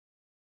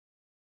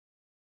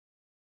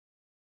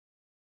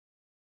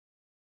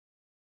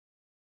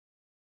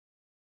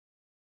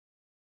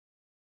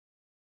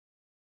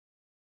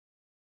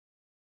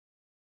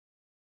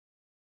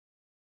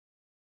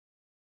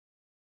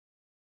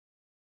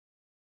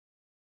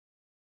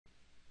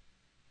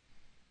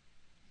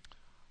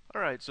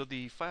Alright, so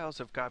the files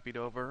have copied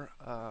over.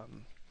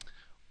 One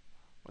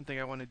thing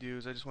I want to do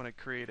is I just want to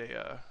create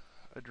a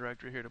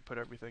directory here to put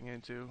everything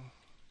into.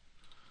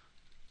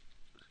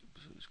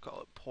 So just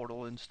call it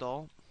portal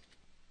install.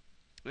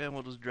 And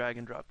we'll just drag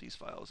and drop these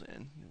files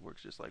in. It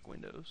works just like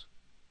Windows.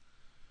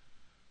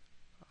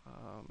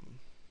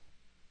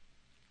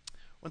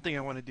 One thing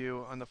I want to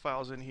do on the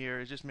files in here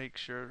is just make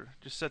sure,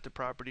 just set the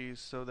properties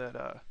so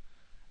that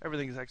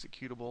everything is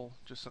executable.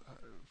 Just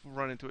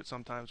run into it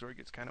sometimes where it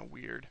gets kind of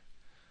weird.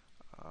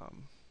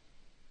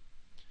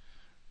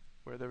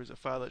 Where there is a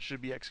file that should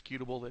be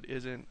executable that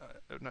isn't.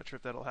 I'm not sure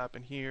if that'll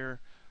happen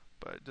here,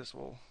 but this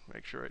will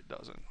make sure it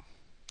doesn't.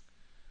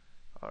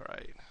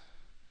 Alright.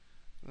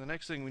 The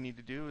next thing we need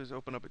to do is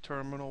open up a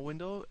terminal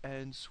window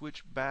and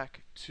switch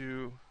back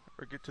to,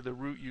 or get to the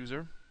root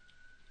user.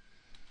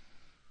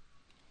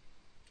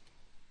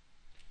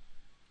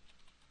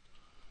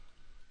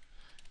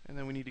 And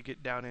then we need to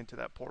get down into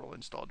that portal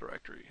install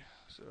directory.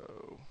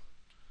 So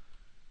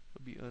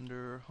it'll be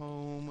under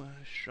home,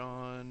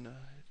 Sean,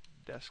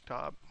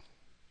 desktop,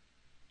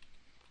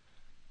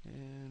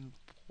 and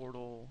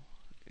portal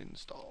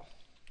install.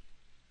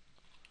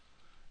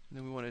 And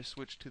then we want to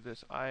switch to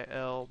this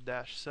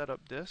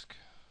il-setup disk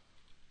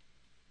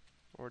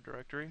or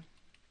directory.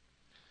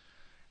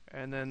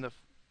 And then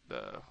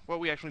what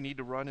we actually need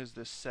to run is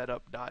this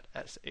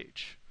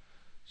setup.sh.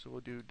 So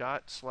we'll do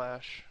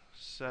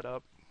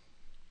 /setup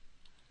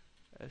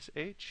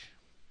sh,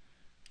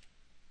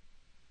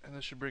 and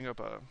this should bring up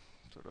a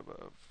sort of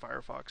a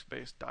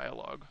Firefox-based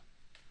dialog.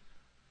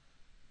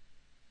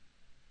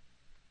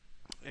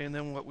 And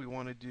then what we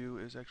want to do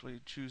is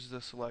actually choose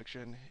the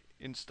selection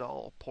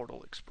install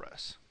Portal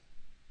Express.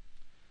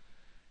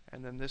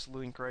 And then this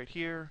link right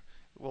here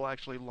will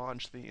actually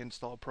launch the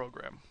install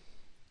program.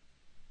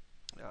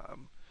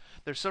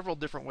 There's several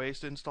different ways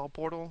to install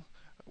Portal.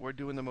 We're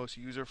doing the most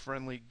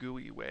user-friendly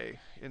GUI way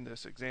in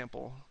this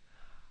example.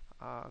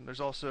 There's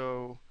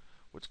also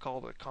what's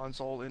called a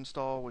console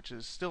install, which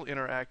is still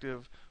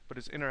interactive, but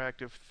it's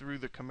interactive through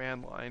the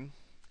command line.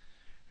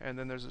 And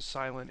then there's a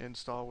silent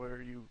install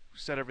where you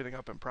set everything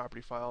up in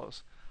property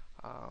files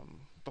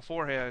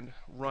beforehand,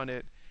 run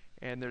it,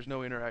 and there's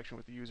no interaction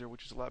with the user,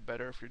 which is a lot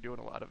better if you're doing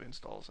a lot of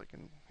installs, like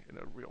in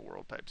a real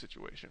world type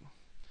situation.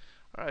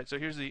 Alright, so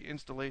here's the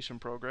installation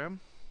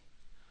program.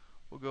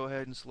 We'll go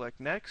ahead and select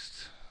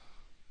next,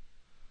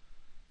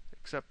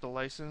 accept the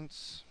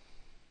license,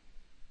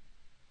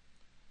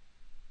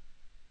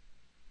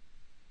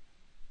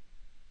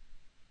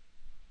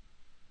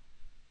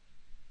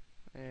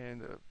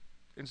 and the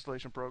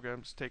installation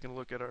program's taking a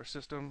look at our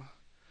system.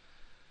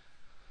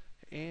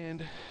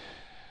 And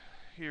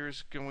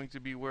here's going to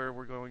be where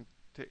we're going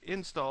to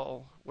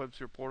install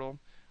WebSphere Portal.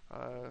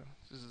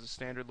 This is a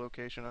standard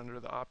location under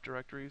the op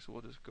directory, so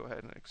we'll just go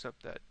ahead and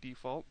accept that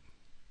default.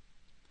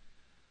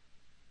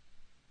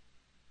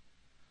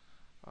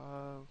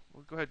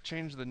 We'll go ahead and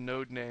change the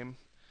node name.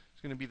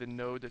 It's going to be the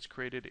node that's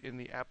created in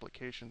the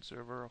application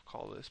server. I'll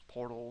call this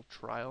Portal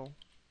Trial.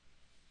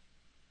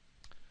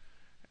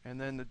 And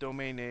then the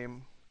domain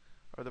name,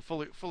 or the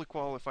fully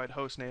qualified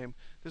host name.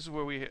 This is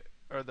where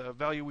the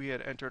value we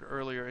had entered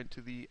earlier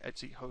into the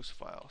etc host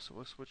file. So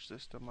we'll switch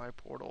this to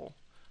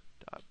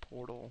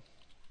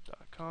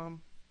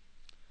myportal.portal.com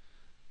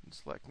and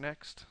select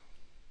next.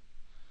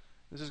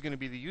 This is going to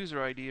be the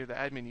user ID or the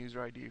admin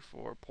user ID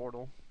for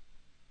Portal.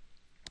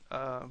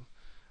 I've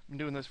been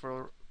doing this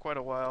for quite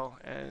a while,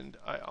 and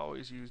I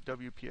always use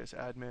WPS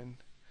admin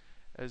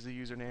as the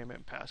username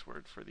and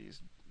password for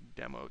these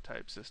demo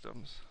type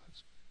systems.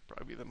 It's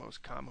probably the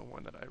most common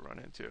one that I run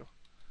into.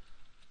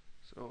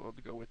 So we'll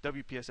go with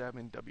WPS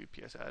admin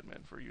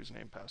for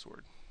username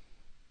password.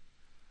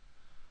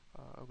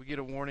 We get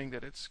a warning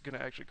that it's going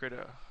to actually create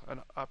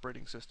an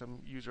operating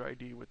system user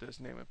ID with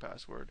this name and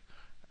password.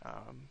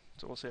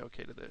 So we'll say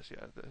OK to this.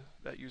 Yeah,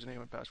 that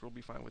username and password will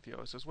be fine with the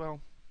OS as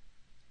well.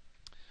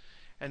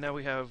 And now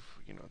we have,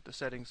 the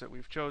settings that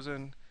we've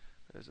chosen.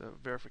 There's a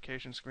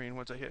verification screen.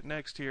 Once I hit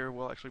next here,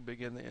 we'll actually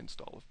begin the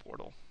install of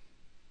Portal.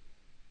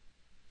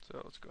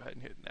 So let's go ahead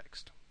and hit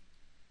next.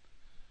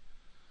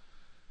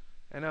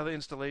 And now the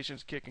installation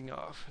is kicking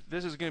off.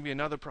 This is going to be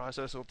another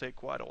process. It'll take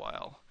quite a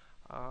while.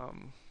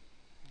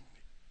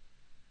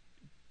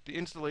 The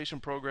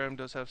installation program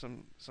does have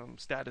some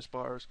status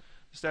bars.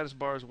 The status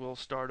bars will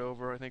start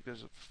over. I think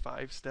there's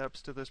 5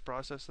 steps to this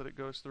process that it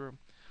goes through.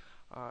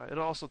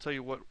 It'll also tell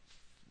you what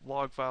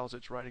log files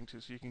it's writing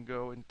to, so you can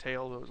go and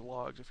tail those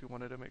logs if you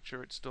wanted to make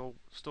sure it's still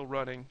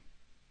running.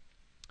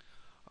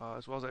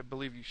 As well as I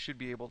believe you should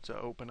be able to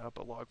open up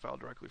a log file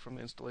directly from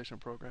the installation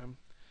program.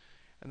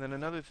 And then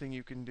another thing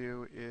you can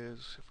do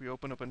is if we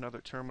open up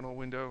another terminal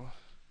window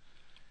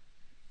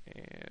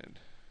and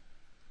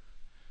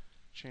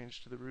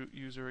change to the root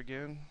user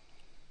again,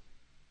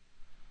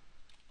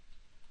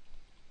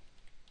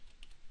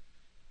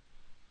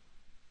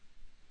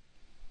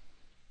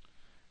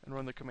 and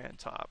run the command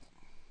top.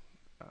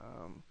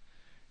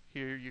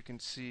 Here you can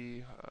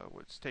see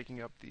what's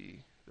taking up the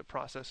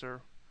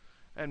processor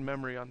and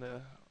memory on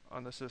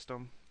the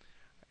system,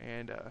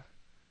 and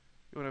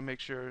you want to make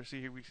sure,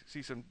 we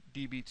see some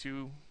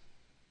DB2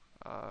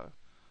 uh,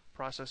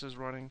 processes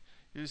running.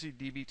 You see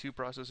DB2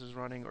 processes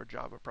running or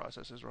Java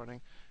processes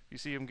running. You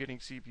see them getting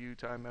CPU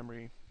time,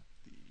 memory,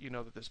 you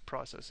know that this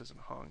process isn't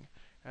hung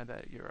and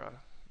that your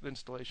the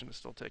installation is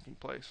still taking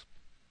place.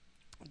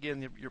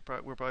 Again,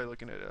 we're probably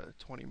looking at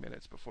 20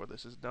 minutes before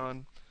this is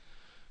done.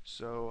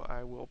 So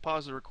I will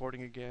pause the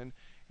recording again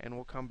and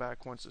we'll come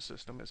back once the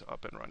system is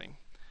up and running.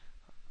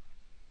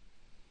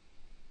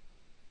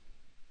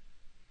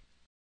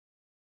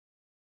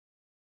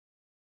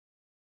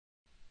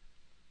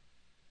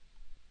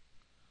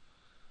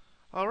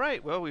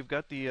 Alright, well, we've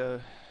got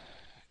the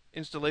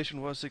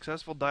installation was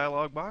successful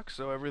dialog box,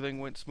 so everything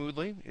went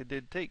smoothly. It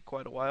did take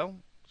quite a while,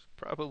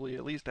 probably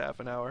at least half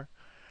an hour.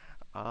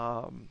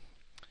 And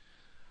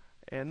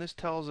this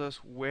tells us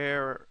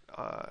where,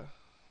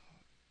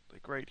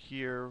 like right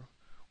here,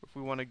 if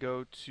we want to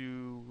go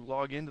to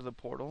log into the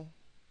portal.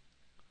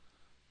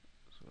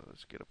 So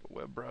let's get up a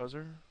web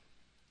browser.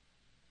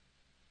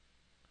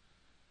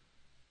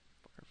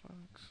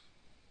 Firefox.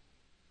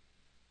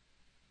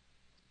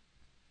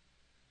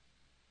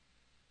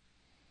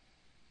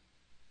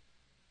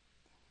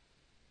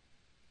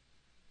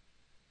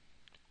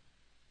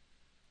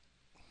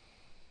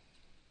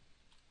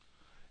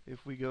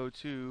 If we go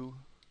to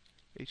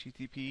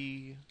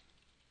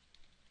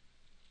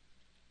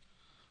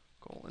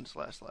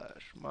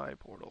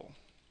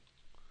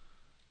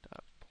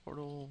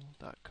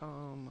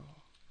http://myportal.portal.com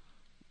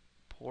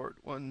port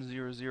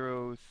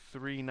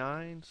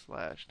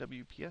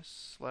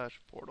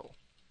 10039/WPS/portal.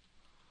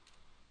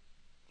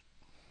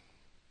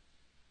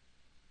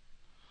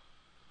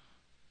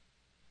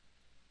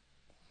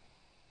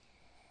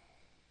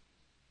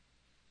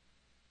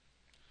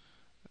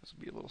 This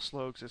will be a little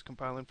slow because it's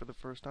compiling for the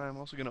first time. I'm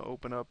also going to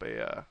open up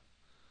a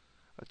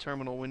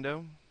terminal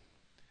window,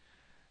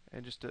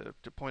 and just to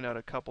point out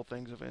a couple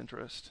things of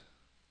interest.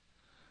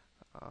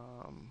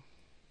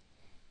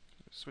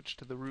 Switch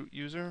to the root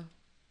user.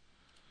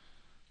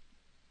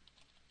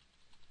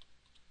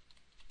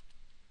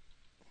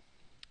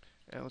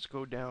 And let's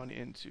go down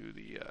into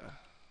the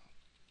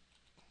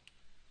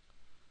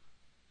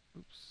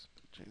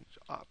change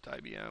opt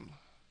IBM.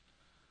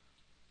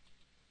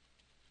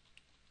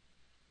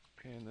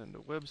 And then the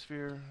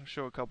WebSphere,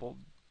 show a couple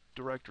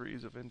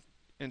directories of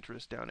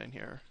interest down in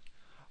here.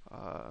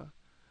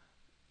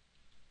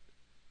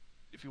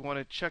 If you want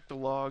to check the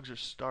logs or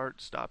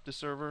stop the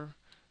server,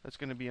 that's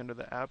going to be under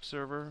the app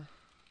server.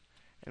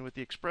 And with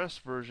the Express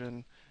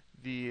version,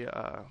 the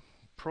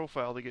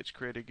profile that gets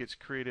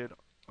created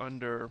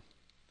under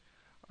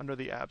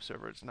the app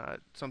server. It's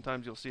not.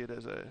 Sometimes you'll see it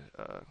as a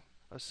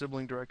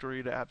sibling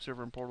directory to app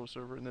server and portal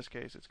server. In this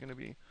case, it's going to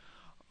be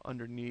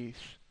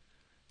underneath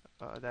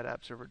that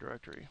app server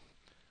directory.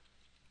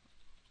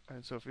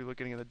 And so if you're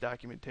looking at the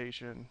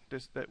documentation,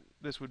 this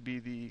would be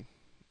the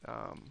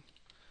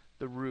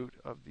root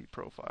of the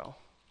profile.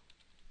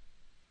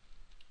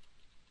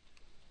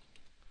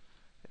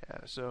 Yeah,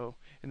 so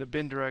in the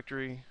bin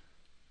directory,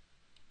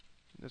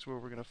 that's where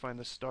we're going to find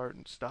the start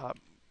and stop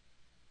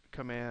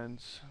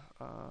commands.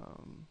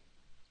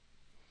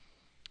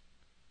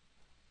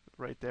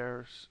 Right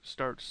there,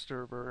 start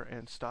server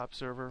and stop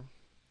server.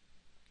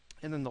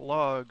 And then the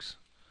logs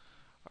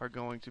are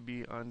going to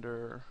be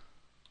under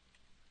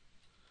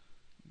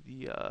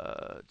the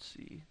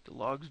the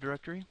logs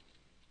directory,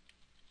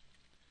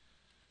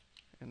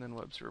 and then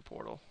WebSphere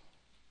Portal.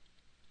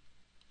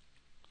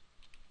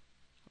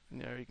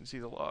 And there you can see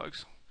the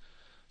logs.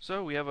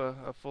 So we have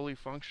a fully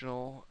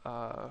functional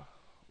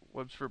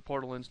WebSphere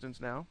Portal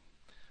instance now.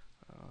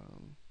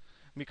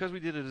 Because we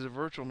did it as a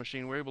virtual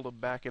machine, we're able to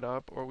back it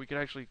up, or we could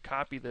actually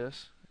copy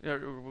this.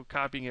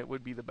 Copying it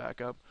would be the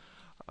backup.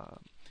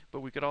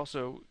 But we could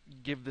also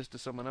give this to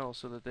someone else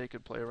so that they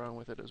could play around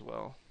with it as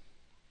well.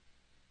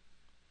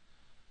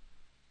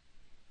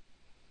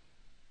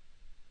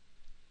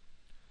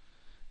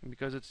 And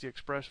because it's the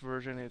Express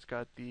version, it's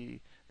got the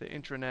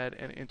intranet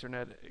and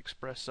Internet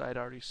Express side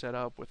already set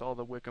up with all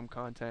the Wickham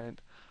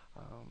content.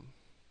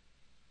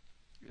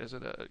 As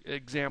an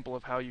example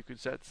of how you could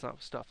set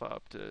stuff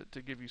up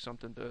to give you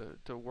something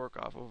to work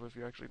off of if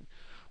you're actually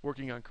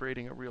working on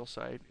creating a real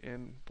site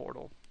in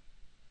Portal.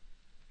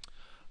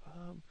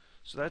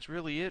 So that's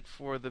really it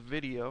for the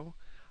video.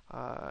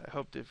 I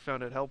hope you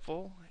found it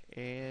helpful,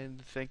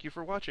 and thank you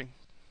for watching.